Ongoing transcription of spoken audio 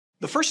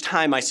The first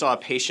time I saw a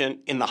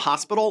patient in the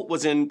hospital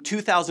was in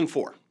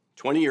 2004,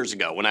 20 years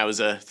ago, when I was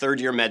a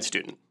third-year med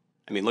student.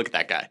 I mean, look at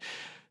that guy.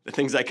 The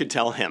things I could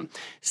tell him.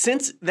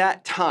 Since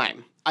that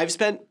time, I've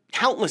spent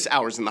countless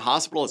hours in the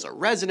hospital as a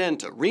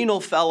resident, a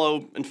renal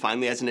fellow, and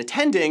finally as an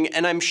attending,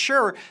 and I'm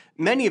sure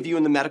many of you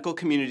in the medical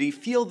community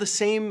feel the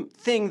same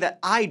thing that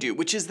I do,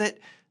 which is that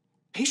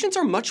patients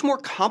are much more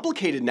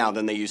complicated now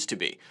than they used to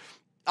be.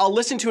 I'll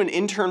listen to an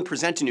intern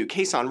present a new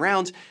case on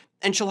rounds,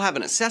 and she'll have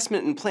an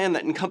assessment and plan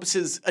that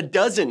encompasses a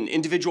dozen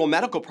individual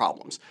medical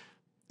problems.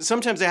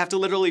 Sometimes I have to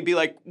literally be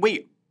like,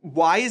 wait,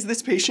 why is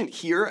this patient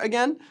here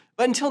again?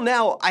 But until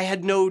now, I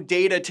had no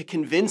data to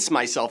convince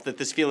myself that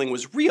this feeling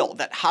was real,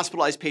 that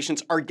hospitalized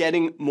patients are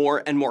getting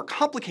more and more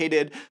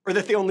complicated, or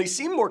that they only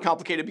seem more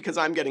complicated because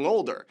I'm getting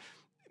older.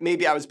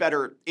 Maybe I was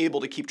better able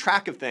to keep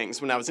track of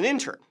things when I was an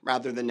intern,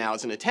 rather than now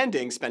as an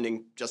attending,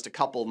 spending just a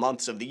couple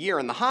months of the year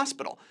in the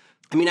hospital.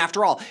 I mean,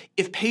 after all,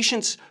 if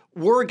patients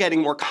were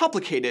getting more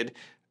complicated,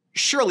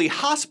 surely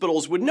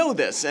hospitals would know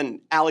this and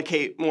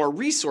allocate more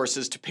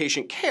resources to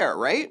patient care,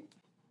 right?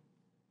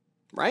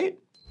 Right?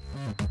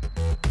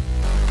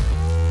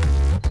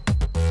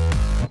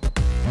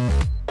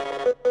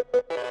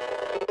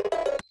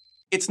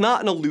 It's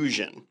not an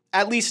illusion,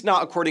 at least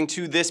not according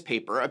to this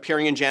paper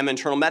appearing in JAMA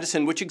Internal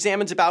Medicine, which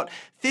examines about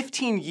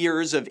 15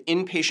 years of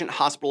inpatient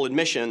hospital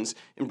admissions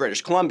in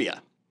British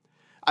Columbia.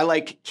 I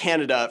like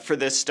Canada for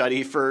this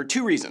study for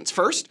two reasons.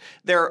 First,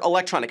 their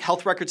electronic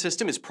health record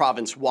system is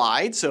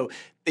province-wide, so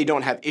they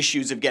don't have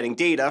issues of getting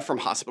data from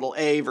Hospital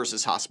A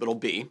versus Hospital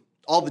B.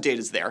 All the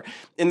data's there.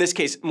 In this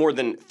case, more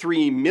than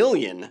 3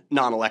 million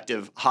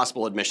non-elective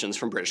hospital admissions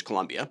from British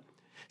Columbia.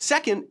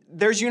 Second,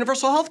 there's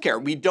universal health care.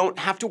 We don't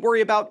have to worry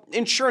about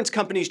insurance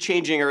companies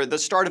changing or the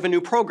start of a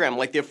new program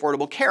like the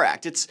Affordable Care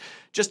Act. It's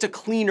just a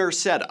cleaner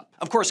setup.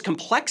 Of course,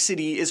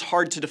 complexity is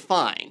hard to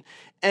define.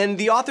 And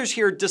the authors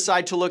here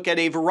decide to look at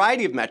a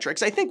variety of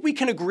metrics I think we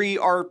can agree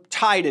are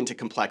tied into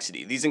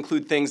complexity. These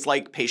include things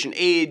like patient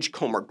age,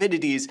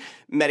 comorbidities,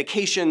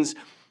 medications,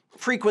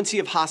 frequency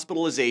of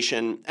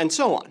hospitalization, and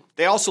so on.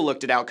 They also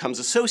looked at outcomes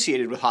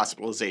associated with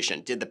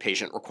hospitalization. Did the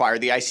patient require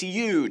the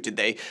ICU? Did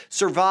they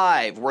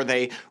survive? Were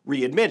they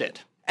readmitted?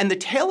 And the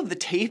tale of the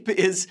tape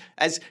is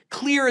as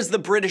clear as the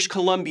British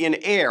Columbian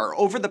air.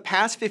 Over the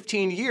past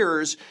 15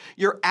 years,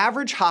 your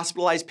average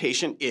hospitalized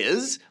patient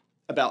is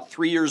about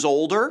 3 years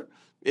older,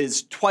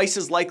 is twice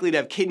as likely to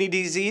have kidney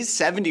disease,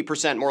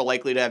 70% more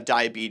likely to have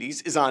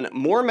diabetes, is on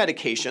more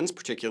medications,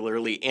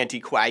 particularly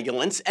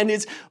anticoagulants, and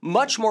is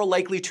much more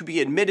likely to be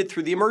admitted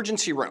through the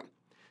emergency room.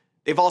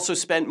 They've also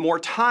spent more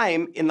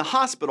time in the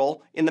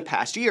hospital in the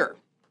past year.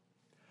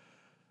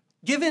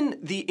 Given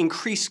the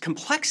increased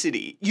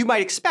complexity, you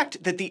might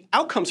expect that the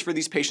outcomes for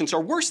these patients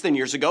are worse than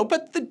years ago,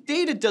 but the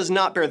data does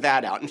not bear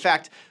that out. In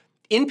fact,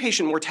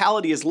 inpatient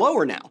mortality is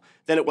lower now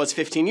than it was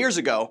 15 years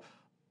ago,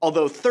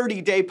 although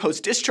 30-day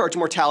post-discharge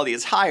mortality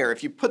is higher.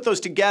 If you put those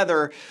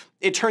together,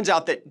 it turns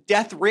out that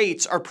death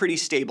rates are pretty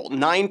stable.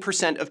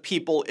 9% of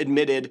people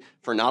admitted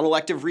for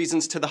non-elective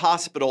reasons to the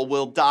hospital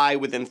will die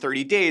within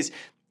 30 days.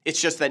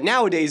 It's just that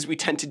nowadays we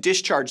tend to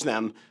discharge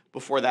them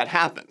before that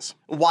happens.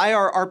 Why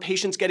are our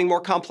patients getting more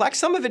complex?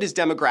 Some of it is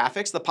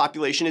demographics. The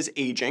population is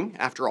aging,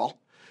 after all.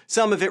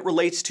 Some of it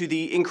relates to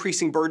the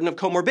increasing burden of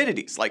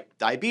comorbidities like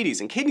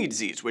diabetes and kidney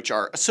disease, which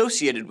are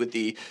associated with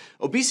the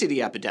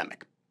obesity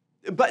epidemic.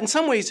 But in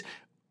some ways,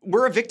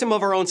 we're a victim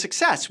of our own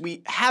success.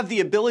 We have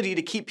the ability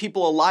to keep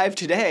people alive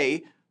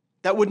today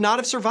that would not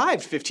have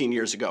survived 15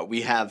 years ago.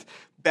 We have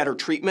better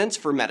treatments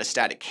for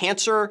metastatic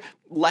cancer,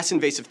 less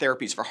invasive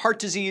therapies for heart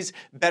disease,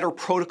 better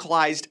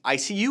protocolized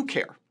ICU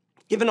care.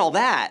 Given all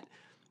that,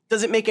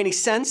 does it make any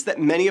sense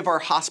that many of our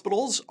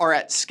hospitals are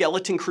at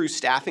skeleton crew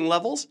staffing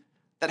levels?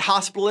 That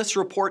hospitalists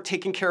report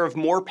taking care of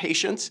more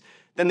patients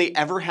than they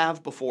ever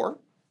have before?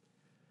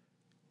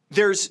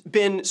 There's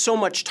been so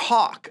much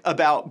talk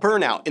about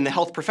burnout in the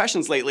health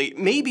professions lately.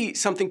 Maybe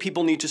something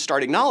people need to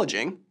start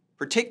acknowledging,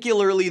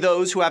 particularly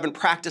those who haven't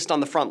practiced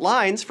on the front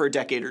lines for a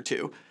decade or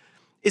two,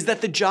 is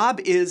that the job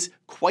is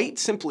quite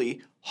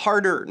simply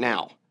harder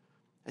now.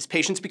 As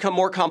patients become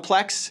more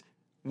complex,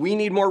 we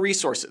need more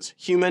resources,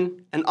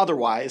 human and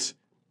otherwise,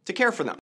 to care for them.